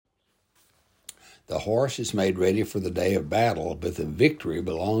The horse is made ready for the day of battle, but the victory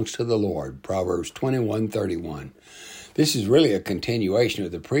belongs to the Lord. Proverbs 21:31. This is really a continuation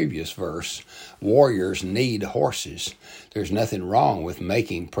of the previous verse. Warriors need horses. There's nothing wrong with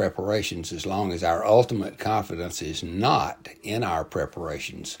making preparations as long as our ultimate confidence is not in our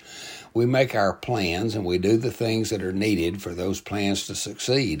preparations. We make our plans and we do the things that are needed for those plans to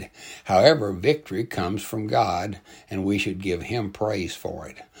succeed. However, victory comes from God, and we should give Him praise for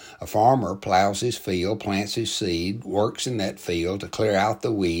it. A farmer plows his field, plants his seed, works in that field to clear out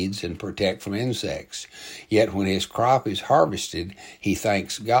the weeds and protect from insects. Yet when his crop is harvested, he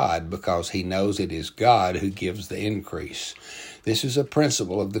thanks God because he knows it is God who gives the increase. This is a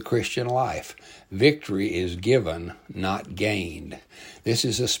principle of the Christian life. Victory is given, not gained. This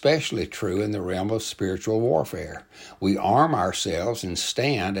is especially true in the realm of spiritual warfare. We arm ourselves and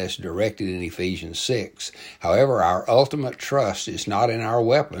stand as directed in Ephesians 6. However, our ultimate trust is not in our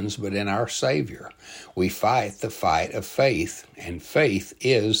weapons, but in our Savior. We fight the fight of faith, and faith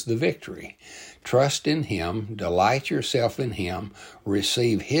is the victory. Trust in Him, delight yourself in Him,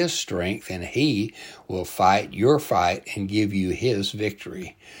 receive His strength, and He will fight your fight and give you His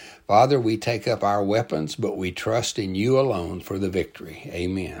victory. Father, we take up our weapons, but we trust in You alone for the victory.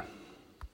 Amen.